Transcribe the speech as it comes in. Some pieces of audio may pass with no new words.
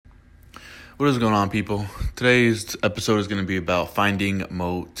What is going on, people? Today's episode is going to be about finding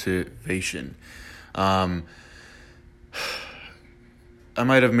motivation. I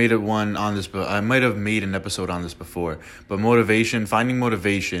might have made an episode on this before, but finding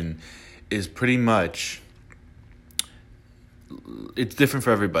motivation is pretty much, it's different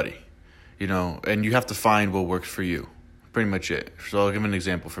for everybody, and you have to find what works for you. Pretty much it. So I'll give an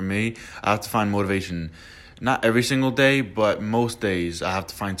example. For me, I have to find motivation not every single day, but most days I have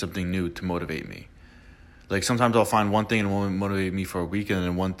to find something new to motivate me. Like sometimes I'll find one thing and it will motivate me for a week, and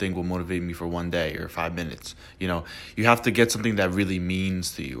then one thing will motivate me for one day or 5 minutes. You have to get something that really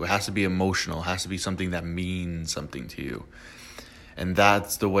means to you. It has to be emotional. It has to be something that means something to you. And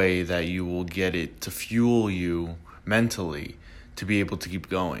that's the way that you will get it to fuel you mentally to be able to keep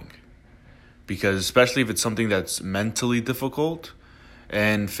going. Because especially if it's something that's mentally difficult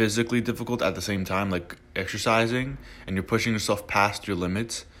and physically difficult at the same time, like exercising, and you're pushing yourself past your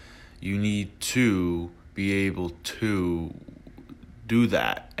limits, you need to be able to do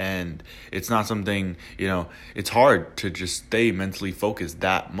that. And it's not something, it's hard to just stay mentally focused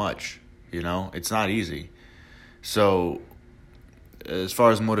that much, it's not easy. So as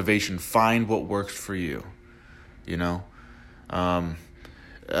far as motivation, find what works for you, I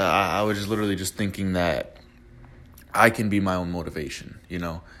was just literally just thinking that I can be my own motivation.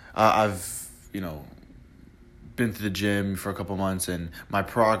 I've been to the gym for a couple months, and my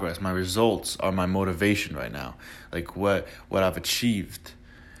progress, my results are my motivation right now. Like what I've achieved.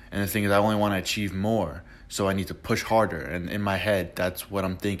 And the thing is, I only want to achieve more, so I need to push harder. And in my head, that's what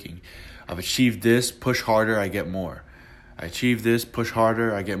I'm thinking. I've achieved this, push harder, I get more. I achieve this, push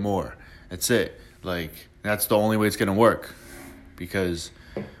harder, I get more. That's it. That's the only way it's going to work. Because,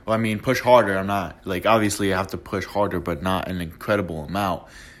 push harder, I'm not, obviously I have to push harder, but not an incredible amount,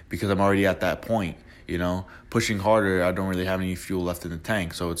 because I'm already at that point, Pushing harder, I don't really have any fuel left in the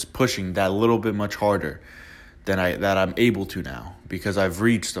tank, so it's pushing that little bit much harder than I'm able to now, because I've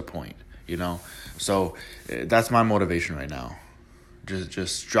reached a point, So that's my motivation right now,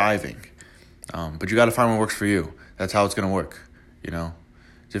 just striving. But you got to find what works for you. That's how it's going to work,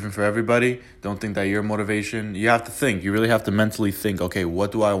 Different for everybody. Don't think that your motivation, you have to think. You really have to mentally think, okay,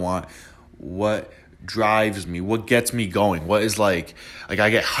 what do I want? What drives me? What gets me going? What is I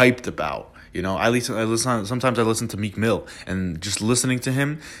get hyped about? Sometimes I listen to Meek Mill, and just listening to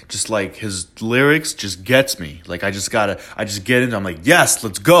him, just his lyrics just gets me. I just get into, I'm like, yes,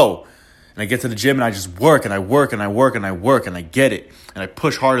 let's go. And I get to the gym and I just work and I work and I work and I work and I get it. And I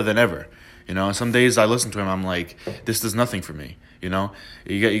push harder than ever. And some days I listen to him, I'm like, this does nothing for me. You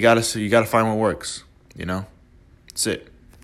gotta find what works. That's it.